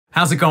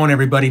How's it going,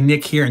 everybody?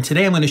 Nick here, and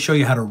today I'm going to show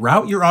you how to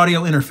route your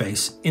audio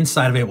interface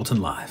inside of Ableton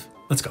Live.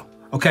 Let's go.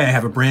 Okay, I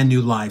have a brand new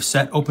live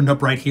set opened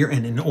up right here,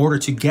 and in order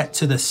to get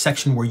to the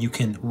section where you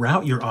can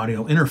route your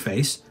audio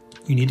interface,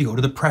 you need to go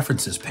to the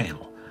Preferences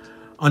panel.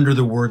 Under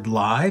the word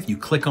Live, you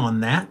click on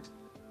that,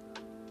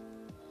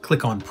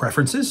 click on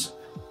Preferences,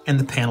 and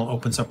the panel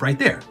opens up right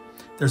there.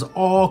 There's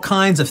all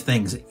kinds of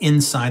things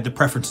inside the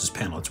Preferences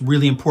panel. It's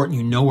really important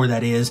you know where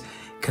that is,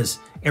 because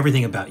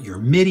everything about your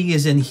MIDI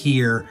is in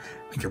here,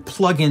 your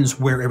plugins,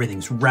 where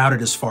everything's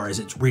routed as far as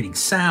it's reading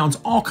sounds,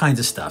 all kinds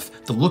of stuff.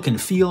 The look and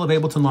feel of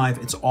Ableton Live,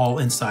 it's all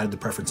inside of the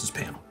Preferences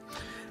panel.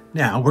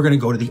 Now we're going to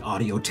go to the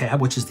Audio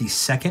tab, which is the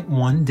second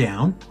one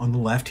down on the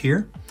left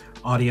here,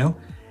 Audio.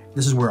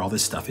 This is where all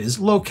this stuff is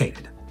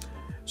located.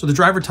 So the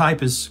driver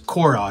type is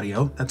Core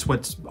Audio. That's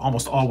what's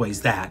almost always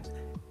that.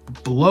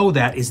 Below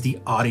that is the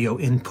audio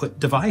input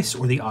device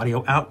or the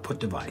audio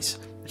output device.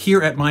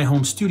 Here at my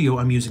home studio,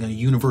 I'm using a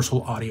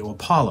Universal Audio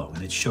Apollo,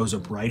 and it shows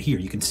up right here.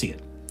 You can see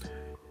it.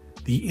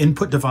 The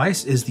input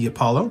device is the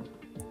Apollo.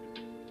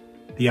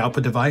 The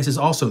output device is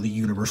also the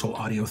Universal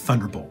Audio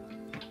Thunderbolt.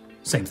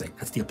 Same thing,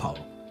 that's the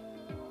Apollo.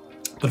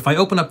 But if I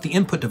open up the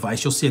input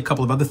device, you'll see a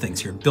couple of other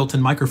things here.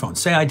 Built-in microphone.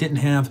 Say I didn't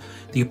have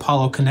the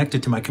Apollo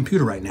connected to my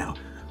computer right now.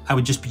 I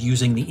would just be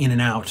using the in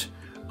and out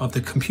of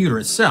the computer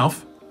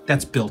itself.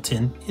 That's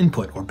built-in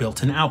input or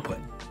built-in output.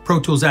 Pro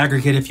Tools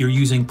aggregate, if you're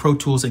using Pro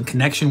Tools in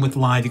connection with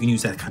Live, you can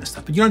use that kind of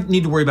stuff. But you don't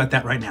need to worry about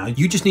that right now.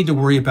 You just need to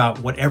worry about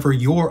whatever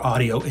your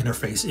audio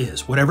interface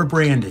is, whatever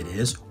brand it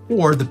is,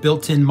 or the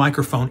built-in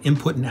microphone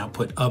input and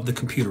output of the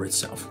computer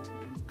itself.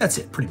 That's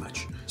it, pretty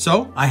much.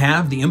 So I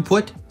have the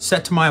input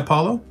set to my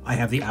Apollo. I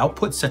have the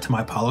output set to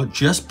my Apollo.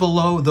 Just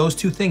below those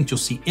two things, you'll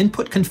see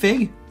input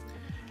config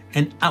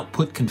and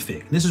output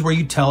config. This is where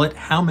you tell it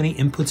how many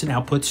inputs and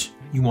outputs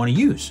you want to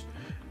use.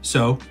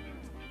 So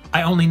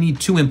I only need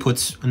 2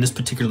 inputs in this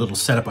particular little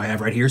setup I have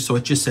right here. So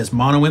it just says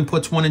mono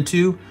inputs 1 and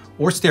 2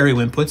 or stereo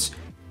inputs.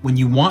 When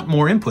you want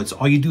more inputs,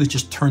 all you do is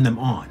just turn them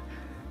on.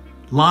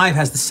 Live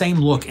has the same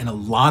look in a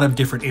lot of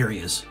different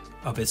areas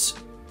of its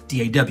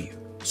DAW.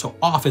 So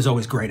off is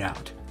always grayed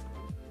out.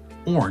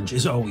 Orange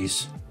is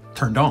always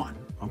turned on,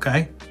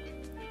 okay?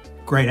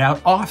 Grayed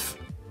out, off,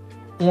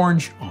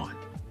 orange, on.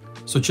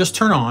 So just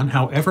turn on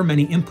however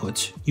many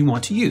inputs you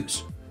want to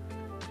use.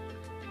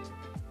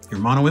 Your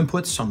mono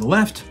inputs on the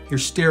left, your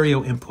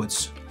stereo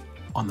inputs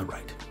on the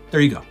right. There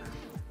you go.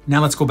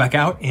 Now let's go back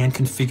out and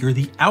configure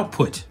the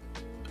output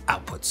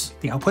outputs.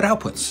 Hit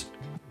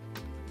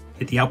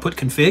the output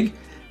config.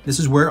 This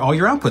is where all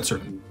your outputs are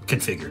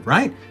configured,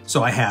 right?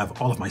 So I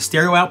have all of my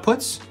stereo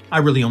outputs. I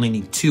really only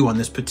need 2 on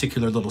this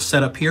particular little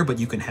setup here, but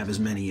you can have as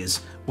many as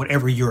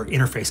whatever your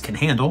interface can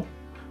handle.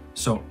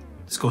 So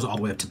this goes all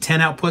the way up to 10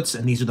 outputs,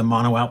 and these are the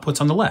mono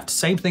outputs on the left.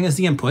 Same thing as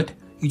the input.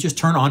 You just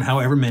turn on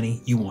however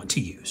many you want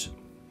to use.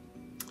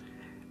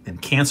 Then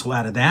cancel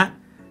out of that.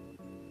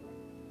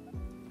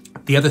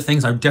 The other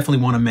things I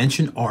definitely want to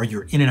mention are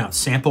your in and out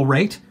sample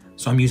rate.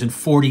 So I'm using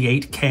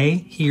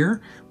 48K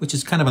here, which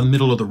is kind of a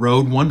middle of the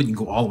road one, but you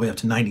can go all the way up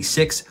to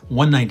 96,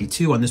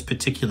 192 on this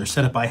particular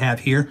setup I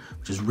have here,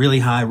 which is really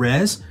high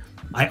res.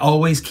 I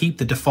always keep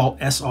the default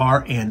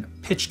SR and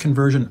pitch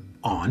conversion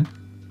on.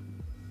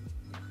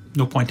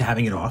 No point to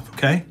having it off,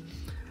 okay?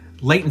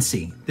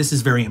 Latency, this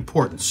is very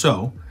important.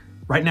 So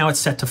right now it's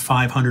set to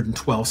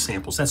 512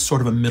 samples. That's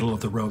sort of a middle of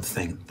the road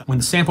thing. When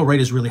the sample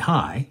rate is really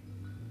high,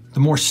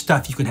 the more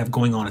stuff you can have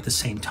going on at the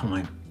same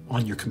time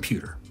on your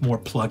computer. More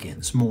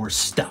plugins, more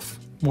stuff,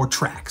 more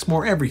tracks,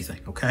 more everything,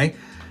 okay?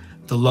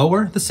 The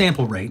lower the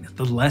sample rate,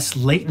 the less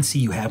latency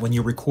you have when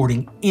you're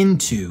recording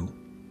into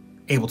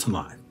Ableton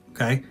Live,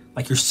 okay?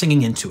 Like you're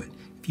singing into it.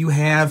 If you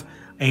have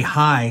a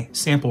high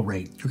sample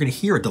rate, you're gonna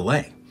hear a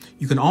delay.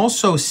 You can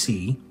also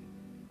see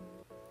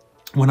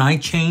when I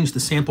change the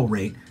sample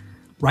rate,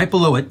 right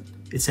below it,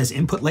 it says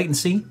input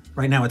latency.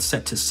 Right now it's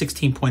set to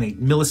 16.8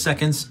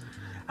 milliseconds.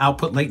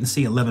 Output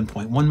latency,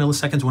 11.1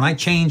 milliseconds. When I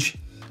change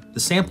the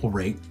sample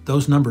rate,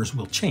 those numbers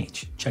will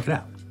change. Check it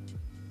out.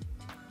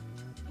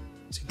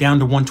 See, down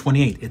to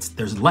 128,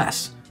 there's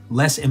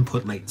less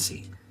input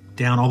latency.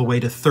 Down all the way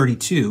to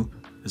 32,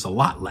 there's a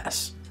lot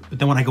less. But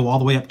then when I go all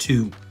the way up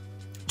to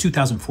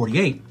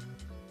 2048,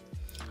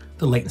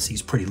 the latency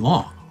is pretty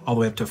long, all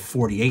the way up to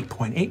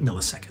 48.8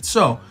 milliseconds.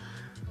 So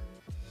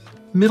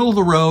middle of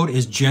the road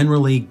is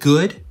generally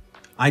good.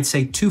 I'd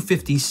say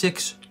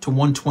 256 to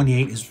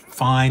 128 is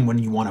fine when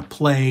you want to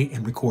play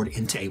and record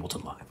into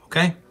Ableton Live,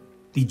 okay?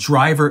 The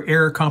driver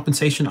error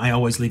compensation, I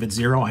always leave at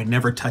 0. I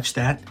never touch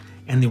that.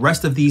 And the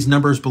rest of these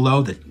numbers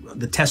below,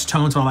 the test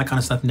tones and all that kind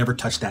of stuff, never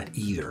touch that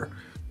either.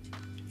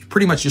 You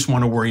pretty much just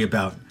want to worry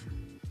about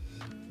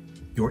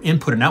your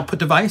input and output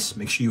device.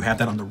 Make sure you have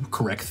that on the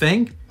correct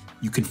thing.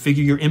 You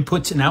configure your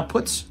inputs and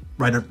outputs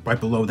right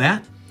below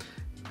that.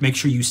 Make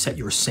sure you set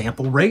your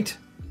sample rate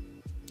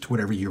to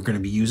whatever you're going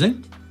to be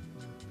using.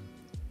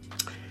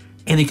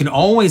 And you can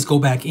always go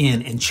back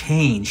in and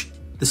change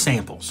the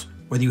samples.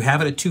 Whether you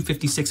have it at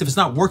 256, if it's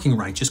not working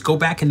right, just go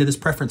back into this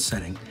preference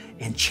setting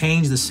and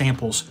change the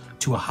samples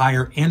to a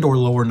higher and or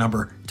lower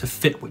number to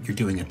fit what you're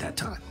doing at that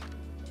time.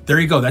 There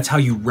you go. That's how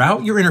you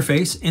route your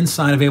interface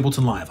inside of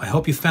Ableton Live. I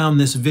hope you found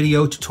this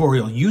video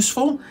tutorial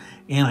useful,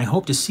 and I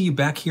hope to see you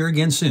back here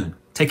again soon.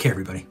 Take care,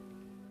 everybody.